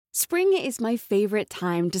Spring is my favorite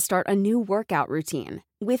time to start a new workout routine.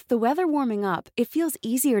 With the weather warming up, it feels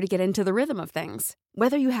easier to get into the rhythm of things.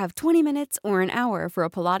 Whether you have 20 minutes or an hour for a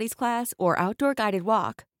Pilates class or outdoor guided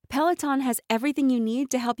walk, Peloton has everything you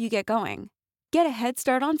need to help you get going. Get a head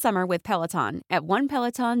start on summer with Peloton at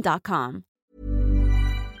onepeloton.com.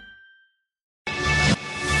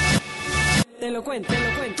 Te lo cuento.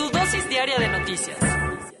 Tu dosis diaria de noticias.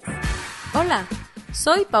 Hola,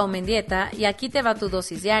 soy Pau Mendieta y aquí te va tu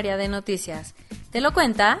dosis diaria de noticias. ¿Te lo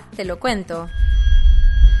cuenta? Te lo cuento.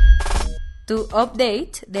 Tu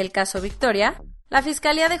update del caso Victoria. La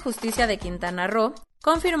Fiscalía de Justicia de Quintana Roo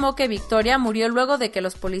confirmó que Victoria murió luego de que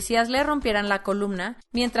los policías le rompieran la columna,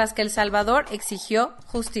 mientras que El Salvador exigió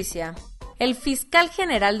justicia. El fiscal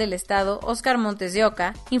general del estado, Óscar Montes de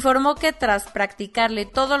Oca, informó que tras practicarle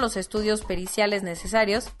todos los estudios periciales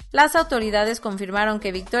necesarios, las autoridades confirmaron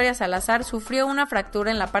que Victoria Salazar sufrió una fractura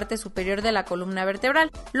en la parte superior de la columna vertebral,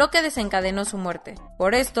 lo que desencadenó su muerte.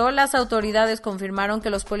 Por esto, las autoridades confirmaron que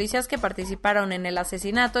los policías que participaron en el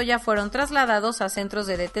asesinato ya fueron trasladados a centros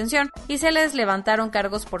de detención y se les levantaron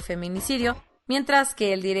cargos por feminicidio, mientras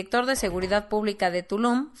que el director de Seguridad Pública de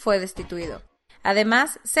Tulum fue destituido.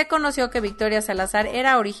 Además, se conoció que Victoria Salazar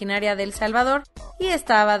era originaria de El Salvador y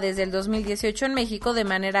estaba desde el 2018 en México de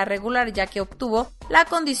manera regular, ya que obtuvo la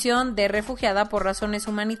condición de refugiada por razones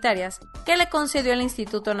humanitarias que le concedió el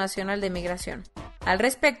Instituto Nacional de Migración. Al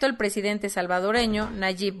respecto, el presidente salvadoreño,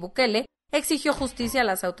 Nayib Bukele, exigió justicia a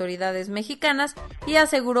las autoridades mexicanas y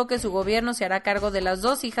aseguró que su gobierno se hará cargo de las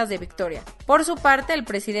dos hijas de Victoria. Por su parte, el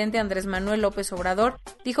presidente Andrés Manuel López Obrador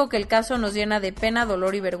dijo que el caso nos llena de pena,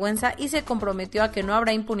 dolor y vergüenza y se comprometió a que no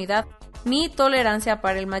habrá impunidad ni tolerancia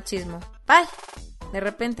para el machismo. ¡Ay! De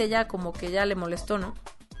repente ya como que ya le molestó, ¿no?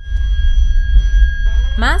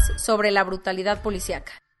 Más sobre la brutalidad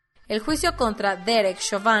policíaca. El juicio contra Derek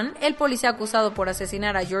Chauvin, el policía acusado por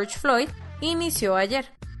asesinar a George Floyd, inició ayer.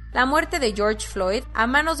 La muerte de George Floyd a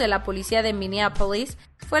manos de la policía de Minneapolis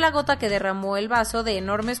fue la gota que derramó el vaso de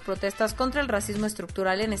enormes protestas contra el racismo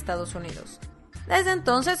estructural en Estados Unidos. Desde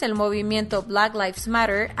entonces, el movimiento Black Lives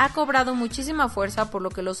Matter ha cobrado muchísima fuerza, por lo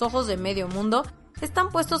que los ojos de medio mundo están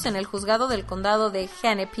puestos en el juzgado del condado de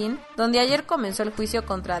Hennepin, donde ayer comenzó el juicio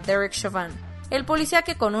contra Derek Chauvin, el policía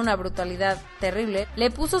que con una brutalidad terrible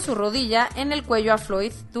le puso su rodilla en el cuello a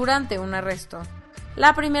Floyd durante un arresto.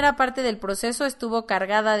 La primera parte del proceso estuvo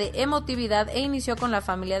cargada de emotividad e inició con la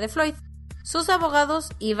familia de Floyd, sus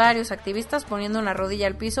abogados y varios activistas poniendo una rodilla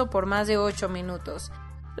al piso por más de 8 minutos.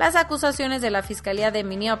 Las acusaciones de la Fiscalía de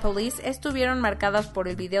Minneapolis estuvieron marcadas por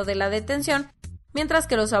el video de la detención, mientras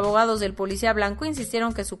que los abogados del policía blanco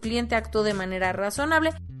insistieron que su cliente actuó de manera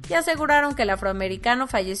razonable y aseguraron que el afroamericano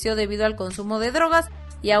falleció debido al consumo de drogas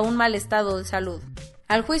y a un mal estado de salud.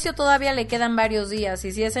 Al juicio todavía le quedan varios días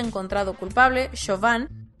y si es encontrado culpable, Chauvin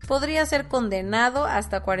podría ser condenado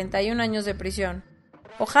hasta 41 años de prisión.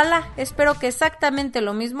 Ojalá, espero que exactamente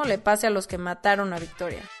lo mismo le pase a los que mataron a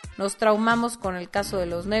Victoria. Nos traumamos con el caso de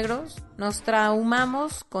los negros, nos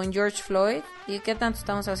traumamos con George Floyd y ¿qué tanto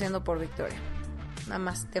estamos haciendo por Victoria? Nada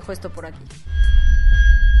más, dejo esto por aquí.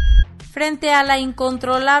 Frente a la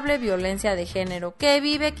incontrolable violencia de género que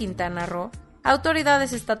vive Quintana Roo,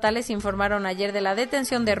 autoridades estatales informaron ayer de la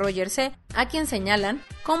detención de Roger C., a quien señalan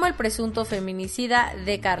como el presunto feminicida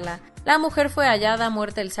de Carla. La mujer fue hallada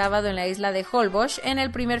muerta el sábado en la isla de Holbox, en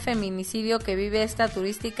el primer feminicidio que vive esta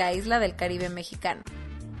turística isla del Caribe mexicano.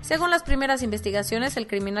 Según las primeras investigaciones, el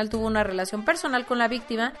criminal tuvo una relación personal con la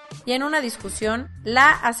víctima y en una discusión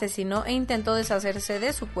la asesinó e intentó deshacerse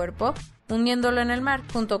de su cuerpo, hundiéndolo en el mar,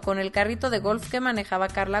 junto con el carrito de golf que manejaba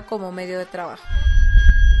Carla como medio de trabajo.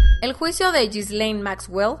 El juicio de Ghislaine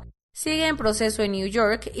Maxwell sigue en proceso en New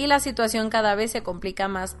York y la situación cada vez se complica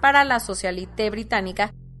más para la socialité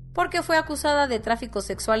británica porque fue acusada de tráfico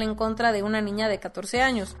sexual en contra de una niña de 14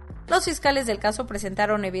 años. Los fiscales del caso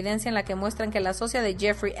presentaron evidencia en la que muestran que la socia de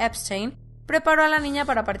Jeffrey Epstein preparó a la niña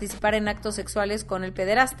para participar en actos sexuales con el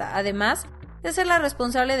pederasta, además de ser la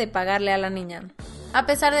responsable de pagarle a la niña. A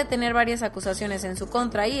pesar de tener varias acusaciones en su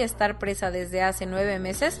contra y estar presa desde hace 9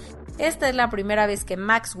 meses, esta es la primera vez que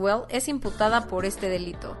Maxwell es imputada por este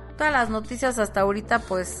delito. Todas las noticias hasta ahorita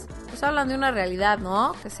pues hablan de una realidad,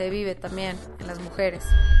 ¿no? Que se vive también en las mujeres.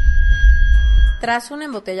 Tras un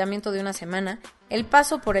embotellamiento de una semana, el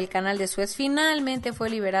paso por el canal de Suez finalmente fue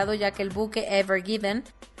liberado ya que el buque Ever Given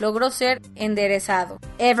logró ser enderezado.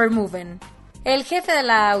 Ever Moving. El jefe de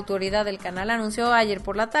la autoridad del canal anunció ayer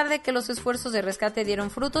por la tarde que los esfuerzos de rescate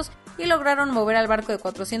dieron frutos y lograron mover al barco de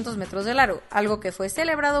 400 metros de largo, algo que fue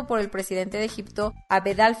celebrado por el presidente de Egipto,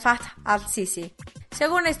 Abdel Fattah al-Sisi.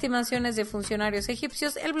 Según estimaciones de funcionarios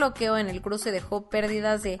egipcios, el bloqueo en el cruce dejó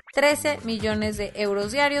pérdidas de 13 millones de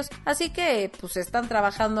euros diarios, así que están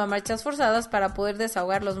trabajando a marchas forzadas para poder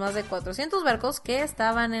desahogar los más de 400 barcos que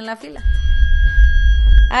estaban en la fila.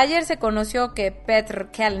 Ayer se conoció que Petr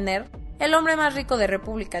Kellner, el hombre más rico de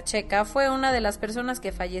República Checa, fue una de las personas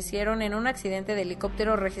que fallecieron en un accidente de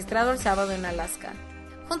helicóptero registrado el sábado en Alaska.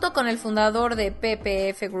 Junto con el fundador de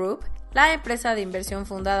PPF Group, la empresa de inversión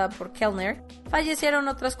fundada por Kellner, fallecieron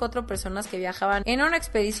otras 4 personas que viajaban en una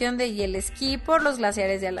expedición de hielo esquí por los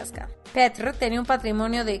glaciares de Alaska. Petr tenía un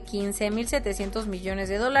patrimonio de 15.700 millones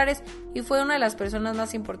de dólares y fue una de las personas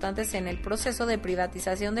más importantes en el proceso de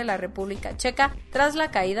privatización de la República Checa tras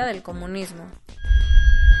la caída del comunismo.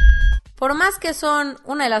 Por más que son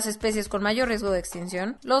una de las especies con mayor riesgo de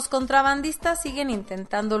extinción, los contrabandistas siguen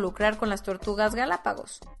intentando lucrar con las tortugas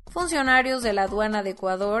Galápagos. Funcionarios de la aduana de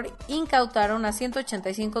Ecuador incautaron a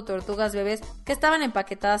 185 tortugas bebés que estaban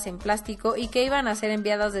empaquetadas en plástico y que iban a ser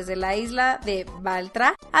enviadas desde la isla de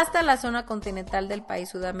Baltra hasta la zona continental del país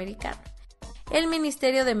sudamericano. El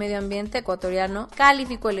Ministerio de Medio Ambiente ecuatoriano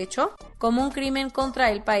calificó el hecho como un crimen contra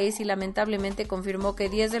el país y lamentablemente confirmó que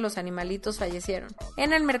 10 de los animalitos fallecieron.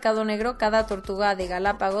 En el mercado negro, cada tortuga de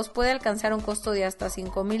Galápagos puede alcanzar un costo de hasta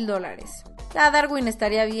 $5,000. La Darwin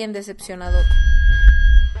estaría bien decepcionado.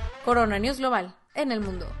 Corona News Global en el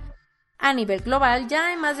mundo. A nivel global ya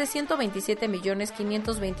hay más de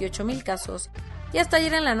 127.528.000 casos y hasta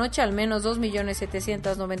ayer en la noche al menos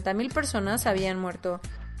 2.790.000 personas habían muerto.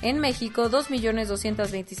 En México,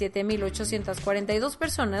 2.227.842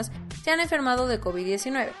 personas se han enfermado de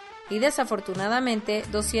COVID-19 y desafortunadamente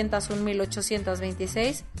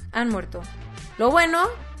 201.826 han muerto. Lo bueno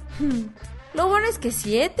es que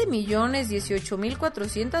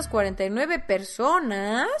 7.018.449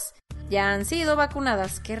 personas ya han sido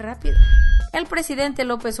vacunadas. ¡Qué rápido! El presidente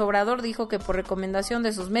López Obrador dijo que por recomendación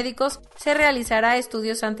de sus médicos se realizará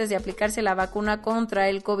estudios antes de aplicarse la vacuna contra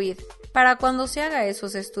el COVID. Para cuando se haga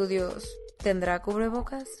esos estudios, ¿tendrá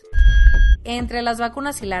cubrebocas? Entre las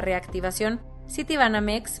vacunas y la reactivación,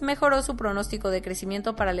 Citibanamex mejoró su pronóstico de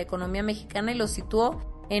crecimiento para la economía mexicana y lo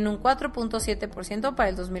situó en un 4.7% para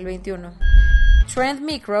el 2021. Trend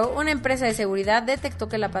Micro, una empresa de seguridad, detectó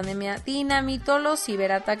que la pandemia dinamitó los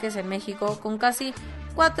ciberataques en México con casi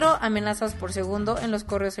 4 amenazas por segundo en los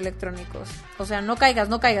correos electrónicos. O sea, no caigas,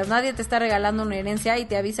 nadie te está regalando una herencia y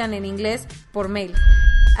te avisan en inglés por mail.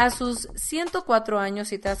 A sus 104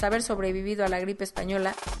 años y tras haber sobrevivido a la gripe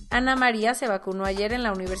española, Ana María se vacunó ayer en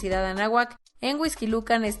la Universidad de Anáhuac, en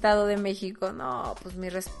Huixquilucan, Estado de México. No, pues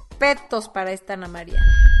mis respetos para esta Ana María.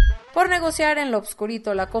 Por negociar en lo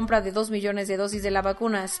obscurito la compra de 2 millones de dosis de la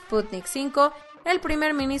vacuna Sputnik V, el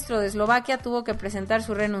primer ministro de Eslovaquia tuvo que presentar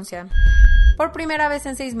su renuncia. Por primera vez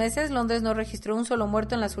en 6 meses, Londres no registró un solo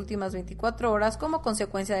muerto en las últimas 24 horas como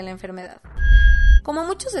consecuencia de la enfermedad. Como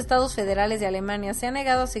muchos estados federales de Alemania se han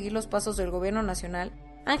negado a seguir los pasos del gobierno nacional,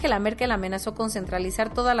 Angela Merkel amenazó con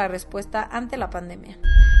centralizar toda la respuesta ante la pandemia.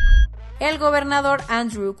 El gobernador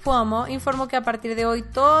Andrew Cuomo informó que a partir de hoy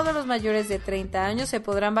todos los mayores de 30 años se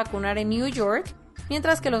podrán vacunar en New York,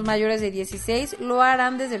 mientras que los mayores de 16 lo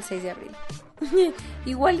harán desde el 6 de abril.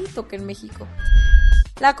 Igualito que en México.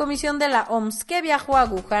 La comisión de la OMS, que viajó a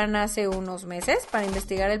Wuhan hace unos meses para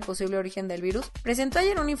investigar el posible origen del virus, presentó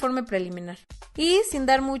ayer un informe preliminar. Y, sin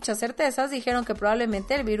dar muchas certezas, dijeron que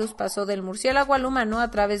probablemente el virus pasó del murciélago al humano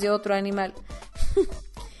a través de otro animal.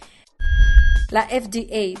 La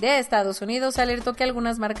FDA de Estados Unidos alertó que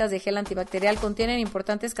algunas marcas de gel antibacterial contienen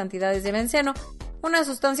importantes cantidades de benceno, una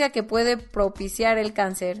sustancia que puede propiciar el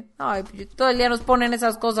cáncer. Ay, todo el día nos ponen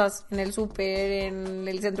esas cosas en el súper, en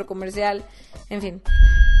el centro comercial, en fin.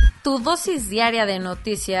 Tu dosis diaria de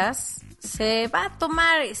noticias se va a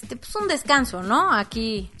tomar un descanso, ¿no?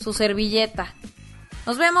 Aquí, su servilleta.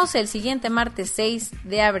 Nos vemos el siguiente martes 6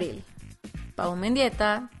 de abril. Pau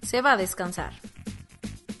Mendieta se va a descansar.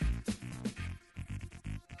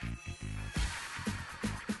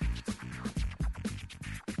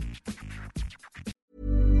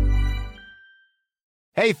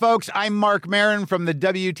 Hey, folks, I'm Mark Maron from the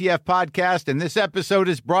WTF Podcast, and this episode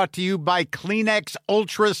is brought to you by Kleenex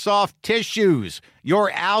Ultra Soft Tissues,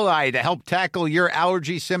 your ally to help tackle your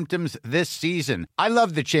allergy symptoms this season. I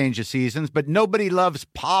love the change of seasons, but nobody loves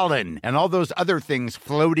pollen and all those other things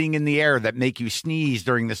floating in the air that make you sneeze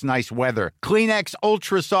during this nice weather. Kleenex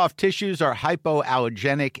Ultra Soft Tissues are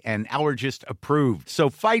hypoallergenic and allergist approved,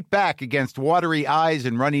 so fight back against watery eyes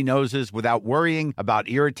and runny noses without worrying about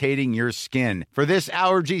irritating your skin. For this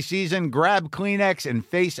allergy season, grab Kleenex and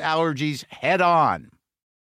face allergies head on.